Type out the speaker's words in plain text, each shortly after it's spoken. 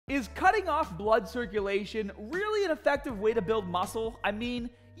Is cutting off blood circulation really an effective way to build muscle? I mean,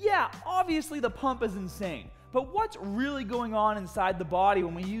 yeah, obviously the pump is insane, but what's really going on inside the body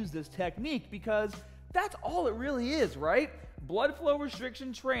when we use this technique? Because that's all it really is, right? Blood flow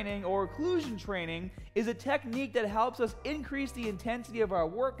restriction training, or occlusion training, is a technique that helps us increase the intensity of our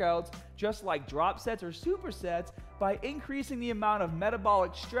workouts, just like drop sets or supersets, by increasing the amount of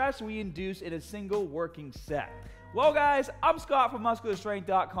metabolic stress we induce in a single working set. Well guys, I'm Scott from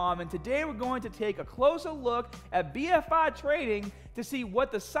MuscularStrength.com, and today we're going to take a closer look at BFI training to see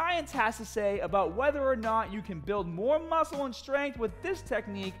what the science has to say about whether or not you can build more muscle and strength with this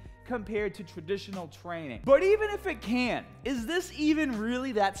technique compared to traditional training. But even if it can, is this even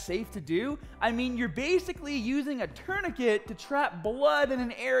really that safe to do? I mean, you're basically using a tourniquet to trap blood in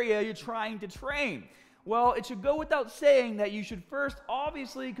an area you're trying to train. Well, it should go without saying that you should first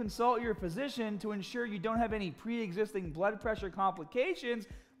obviously consult your physician to ensure you don't have any pre-existing blood pressure complications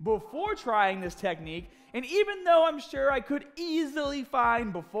before trying this technique. And even though I'm sure I could easily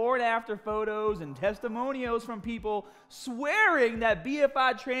find before and after photos and testimonials from people swearing that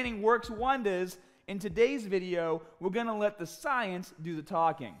BFI training works wonders, in today's video, we're gonna let the science do the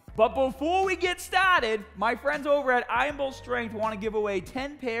talking. But before we get started, my friends over at Iron Bull Strength want to give away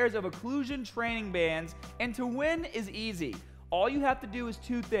 10 pairs of occlusion training bands, and to win is easy. All you have to do is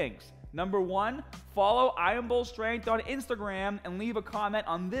two things. Number one, follow Iron Bull Strength on Instagram and leave a comment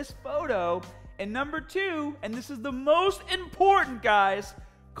on this photo. And number two, and this is the most important, guys,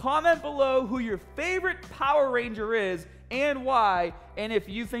 comment below who your favorite Power Ranger is and why, and if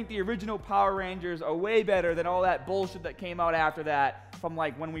you think the original Power Rangers are way better than all that bullshit that came out after that, from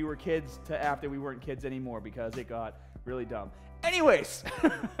like when we were kids to after we weren't kids anymore, because it got really dumb. Anyways,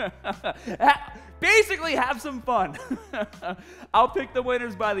 basically have some fun. I'll pick the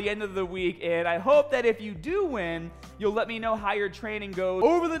winners by the end of the week, and I hope that if you do win, you'll let me know how your training goes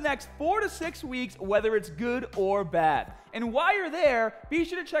over the next 4 to 6 weeks, whether it's good or bad. And while you're there, be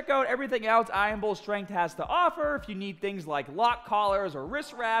sure to check out everything else Iron Bull Strength has to offer if you need things like lock collars or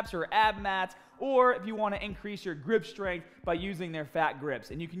wrist wraps or ab mats, or if you want to increase your grip strength by using their fat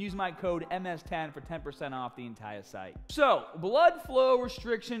grips. And you can use my code MS10 for 10% off the entire site. So, blood flow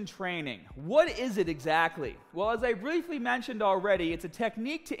restriction training. What is it exactly? Well, as I briefly mentioned already, it's a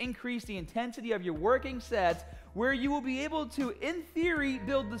technique to increase the intensity of your working sets where you will be able to, in theory,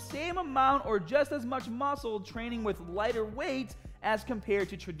 build the same amount or just as much muscle training with lighter weights as compared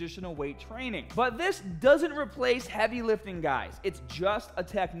to traditional weight training. But this doesn't replace heavy lifting, guys. It's just a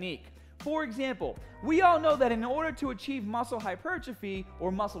technique. For example, we all know that in order to achieve muscle hypertrophy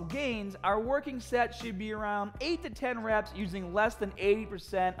or muscle gains, our working set should be around 8 to 10 reps using less than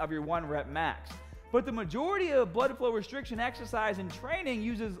 80% of your 1 rep max. But the majority of blood flow restriction exercise and training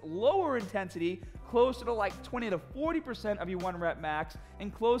uses lower intensity, closer to like 20 to 40% of your 1 rep max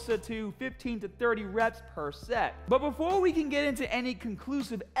and closer to 15 to 30 reps per set. But before we can get into any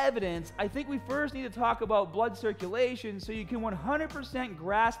conclusive evidence, I think we first need to talk about blood circulation so you can 100%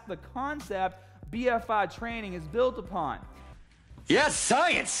 grasp the concept BFI training is built upon. Yes,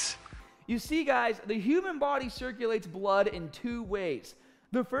 science! You see, guys, the human body circulates blood in 2 ways.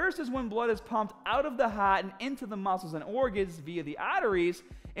 The first is when blood is pumped out of the heart and into the muscles and organs via the arteries,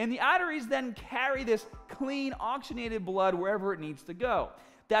 and the arteries then carry this clean, oxygenated blood wherever it needs to go.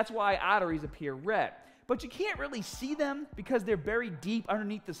 That's why arteries appear red. But you can't really see them because they're buried deep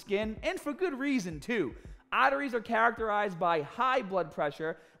underneath the skin, and for good reason too. Arteries are characterized by high blood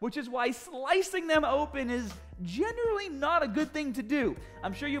pressure, which is why slicing them open is generally not a good thing to do.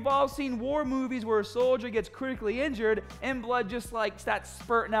 I'm sure you've all seen war movies where a soldier gets critically injured and blood just like starts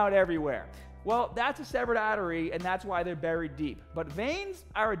spurting out everywhere. Well, that's a severed artery, and that's why they're buried deep. But veins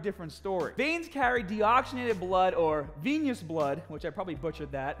are a different story. Veins carry deoxygenated blood, or venous blood, which I probably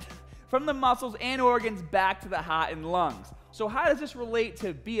butchered that, from the muscles and organs back to the heart and lungs. So how does this relate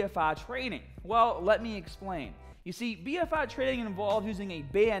to BFI training? Well, let me explain. You see, BFI training involves using a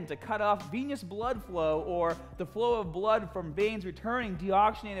band to cut off venous blood flow, or the flow of blood from veins returning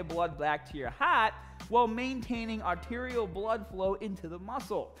deoxygenated blood back to your heart, while maintaining arterial blood flow into the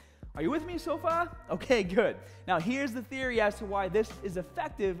muscle. Are you with me so far? Okay, good. Now here's the theory as to why this is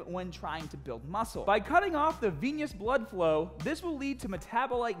effective when trying to build muscle. By cutting off the venous blood flow, this will lead to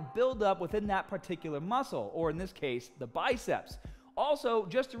metabolic buildup within that particular muscle, or in this case, the biceps. Also,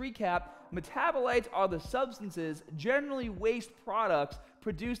 just to recap, metabolites are the substances, generally waste products,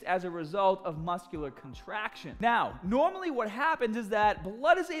 produced as a result of muscular contraction. Now, normally what happens is that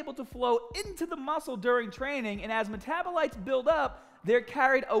blood is able to flow into the muscle during training, and as metabolites build up, They're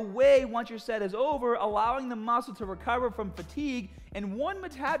carried away once your set is over, allowing the muscle to recover from fatigue, and one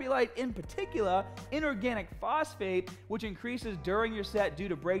metabolite in particular, inorganic phosphate, which increases during your set due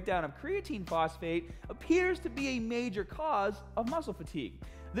to breakdown of creatine phosphate, appears to be a major cause of muscle fatigue.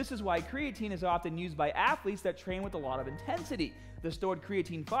 This is why creatine is often used by athletes that train with a lot of intensity. The stored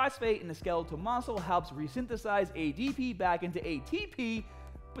creatine phosphate in the skeletal muscle helps resynthesize ADP back into ATP,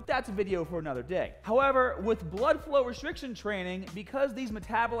 but that's a video for another day. However, with blood flow restriction training, because these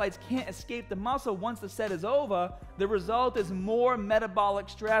metabolites can't escape the muscle once the set is over, the result is more metabolic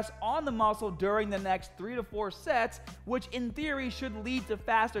stress on the muscle during the next 3 to 4 sets, which in theory should lead to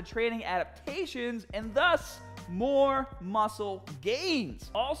faster training adaptations and thus more muscle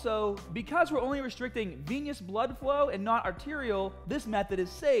gains. Also, because we're only restricting venous blood flow and not arterial, this method is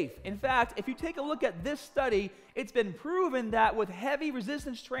safe. In fact, if you take a look at this study, it's been proven that with heavy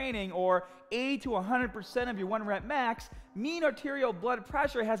resistance training, or 80 to 100% of your 1 rep max, mean arterial blood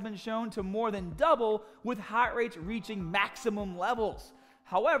pressure has been shown to more than double, with heart rates reaching maximum levels.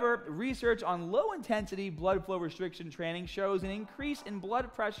 However, research on low-intensity blood flow restriction training shows an increase in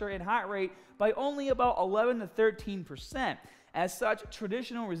blood pressure and heart rate by only about 11 to 13%. As such,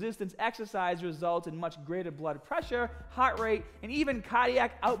 traditional resistance exercise results in much greater blood pressure, heart rate, and even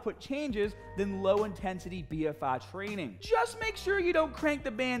cardiac output changes than low-intensity BFR training. Just make sure you don't crank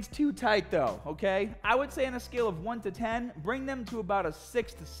the bands too tight though, okay? I would say on a scale of 1 to 10, bring them to about a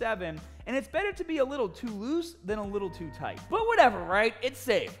 6 to 7, and it's better to be a little too loose than a little too tight. But whatever, right? It's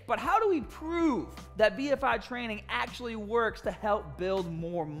safe. But how do we prove that BFR training actually works to help build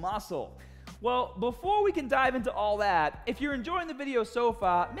more muscle? Well, before we can dive into all that, if you're enjoying the video so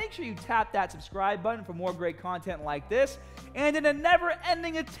far, make sure you tap that subscribe button for more great content like this. And in a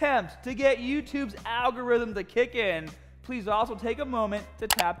never-ending attempt to get YouTube's algorithm to kick in, please also take a moment to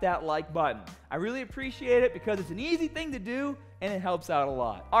tap that like button. I really appreciate it because it's an easy thing to do and it helps out a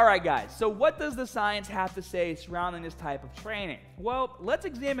lot. Alright guys, so what does the science have to say surrounding this type of training? Well, let's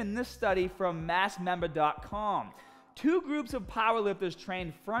examine this study from massmember.com. 2 groups of powerlifters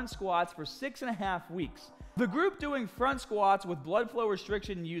trained front squats for 6.5 weeks. The group doing front squats with blood flow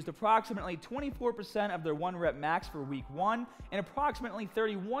restriction used approximately 24% of their 1 rep max for week 1 and approximately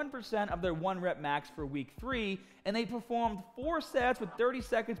 31% of their 1 rep max for week 3, and they performed 4 sets with 30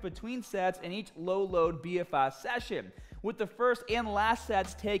 seconds between sets in each low-load BFR session, with the first and last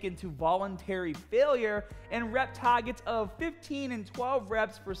sets taken to voluntary failure and rep targets of 15 and 12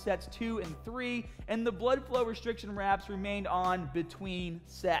 reps for sets 2 and 3, and the blood flow restriction reps remained on between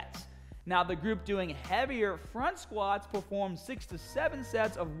sets. Now, the group doing heavier front squats performed 6 to 7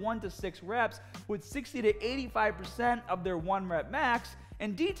 sets of 1 to 6 reps with 60 to 85% of their 1 rep max,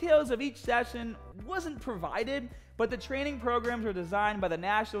 and details of each session wasn't provided, but the training programs were designed by the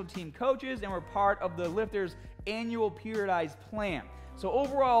national team coaches and were part of the lifters' annual periodized plan. So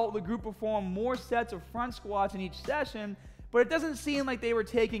overall, the group performed more sets of front squats in each session, but it doesn't seem like they were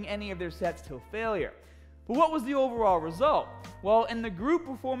taking any of their sets till failure. But what was the overall result? Well, in the group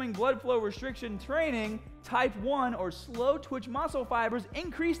performing blood flow restriction training, type 1 or slow twitch muscle fibers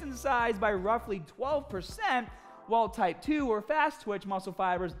increased in size by roughly 12%, while type 2 or fast twitch muscle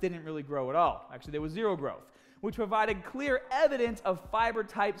fibers didn't really grow at all. Actually, there was 0 growth, which provided clear evidence of fiber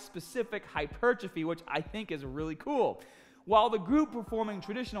type specific hypertrophy, which I think is really cool. While the group performing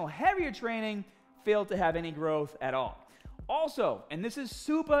traditional heavier training failed to have any growth at all. Also, and this is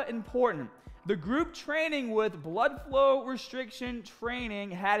super important, the group training with blood flow restriction training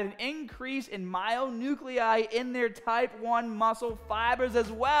had an increase in myonuclei in their type 1 muscle fibers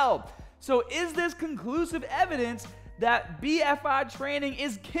as well. So is this conclusive evidence that BFR training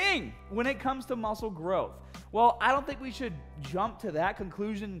is king when it comes to muscle growth? Well, I don't think we should jump to that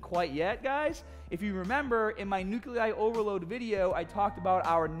conclusion quite yet, guys. If you remember, in my nuclei overload video, I talked about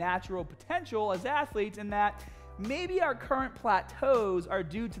our natural potential as athletes and that maybe our current plateaus are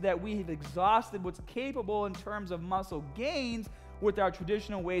due to that we have exhausted what's capable in terms of muscle gains with our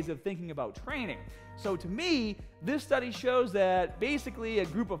traditional ways of thinking about training. So to me, this study shows that basically a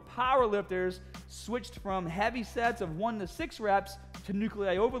group of powerlifters switched from heavy sets of 1 to 6 reps to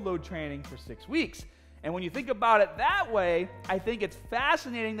nuclei overload training for 6 weeks. And when you think about it that way, I think it's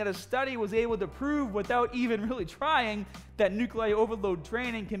fascinating that a study was able to prove without even really trying that nuclei overload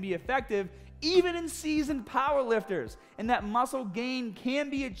training can be effective even in seasoned powerlifters, and that muscle gain can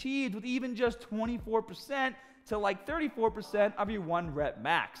be achieved with even just 24% to like 34% of your 1 rep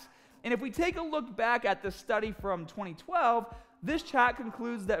max. And if we take a look back at the study from 2012, This chat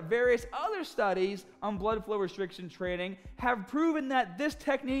concludes that various other studies on blood flow restriction training have proven that this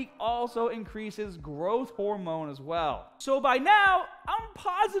technique also increases growth hormone as well. So by now, I'm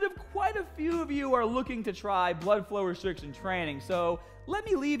positive quite a few of you are looking to try blood flow restriction training, so let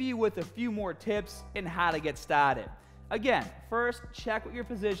me leave you with a few more tips in how to get started. Again, first, check with your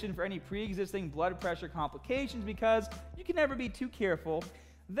physician for any pre-existing blood pressure complications because you can never be too careful.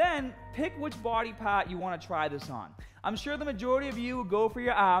 Then, pick which body part you want to try this on. I'm sure the majority of you will go for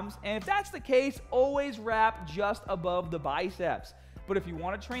your arms, and if that's the case, always wrap just above the biceps. But if you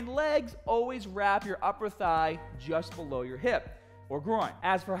want to train legs, always wrap your upper thigh just below your hip or groin.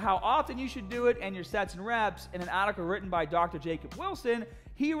 As for how often you should do it and your sets and reps, in an article written by Dr. Jacob Wilson,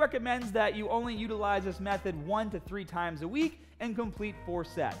 he recommends that you only utilize this method 1 to 3 times a week and complete 4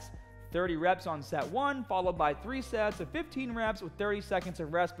 sets. 30 reps on set 1, followed by 3 sets of 15 reps with 30 seconds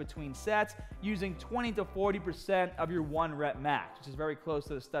of rest between sets, using 20 to 40% of your 1 rep max, which is very close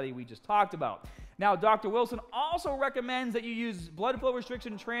to the study we just talked about. Now, Dr. Wilson also recommends that you use blood flow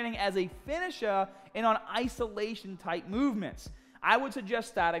restriction training as a finisher and on isolation type movements. I would suggest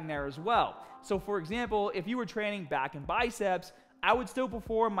starting there as well. So for example, if you were training back and biceps, I would still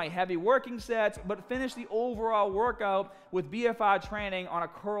perform my heavy working sets, but finish the overall workout with BFR training on a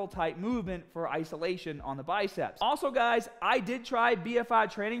curl type movement for isolation on the biceps. Also guys, I did try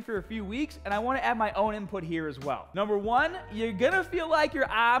BFR training for a few weeks, and I want to add my own input here as well. Number 1, you're gonna feel like your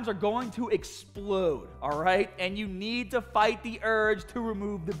arms are going to explode, all right? And you need to fight the urge to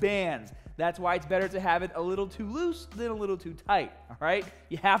remove the bands. That's why it's better to have it a little too loose than a little too tight, all right?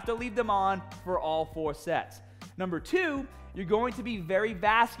 You have to leave them on for all 4 sets. Number 2, you're going to be very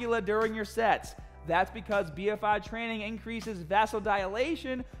vascular during your sets. That's because BFR training increases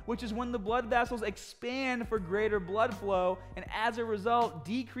vasodilation, which is when the blood vessels expand for greater blood flow, and as a result,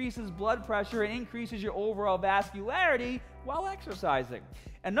 decreases blood pressure and increases your overall vascularity while exercising.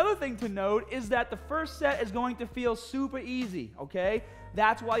 Another thing to note is that the first set is going to feel super easy, okay?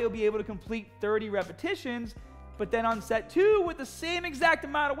 That's why you'll be able to complete 30 repetitions, but then on set 2, with the same exact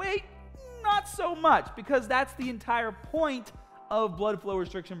amount of weight, not so much, because that's the entire point of blood flow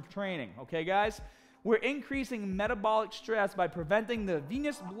restriction training, okay guys? We're increasing metabolic stress by preventing the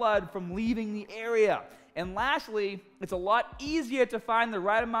venous blood from leaving the area. And lastly, it's a lot easier to find the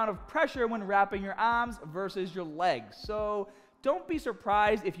right amount of pressure when wrapping your arms versus your legs. So don't be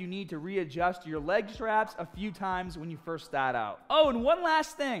surprised if you need to readjust your leg straps a few times when you first start out. Oh, and one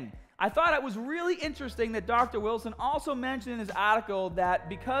last thing. I thought it was really interesting that Dr. Wilson also mentioned in his article that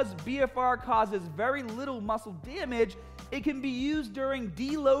because BFR causes very little muscle damage, it can be used during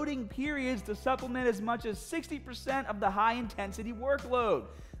deloading periods to supplement as much as 60% of the high-intensity workload.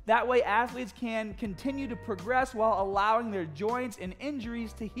 That way, athletes can continue to progress while allowing their joints and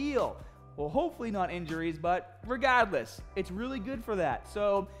injuries to heal. Well, hopefully not injuries, but regardless, it's really good for that.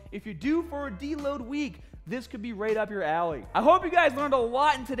 So if you're due for a deload week, this could be right up your alley. I hope you guys learned a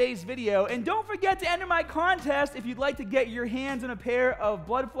lot in today's video, and don't forget to enter my contest if you'd like to get your hands on a pair of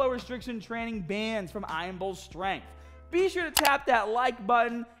blood flow restriction training bands from Iron Bull Strength. Be sure to tap that like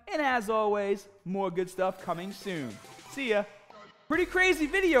button, and as always, more good stuff coming soon. See ya. Pretty crazy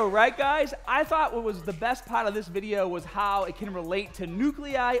video, right guys? I thought what was the best part of this video was how it can relate to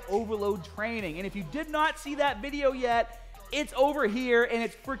nuclei overload training, and if you did not see that video yet, it's over here, and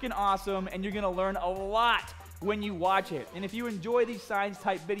it's freaking awesome, and you're gonna learn a lot when you watch it. And if you enjoy these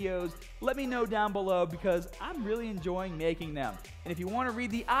science-type videos, let me know down below because I'm really enjoying making them. And if you want to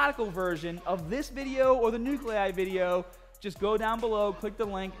read the article version of this video or the nuclei video, just go down below, click the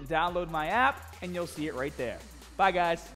link, and download my app, and you'll see it right there. Bye, guys.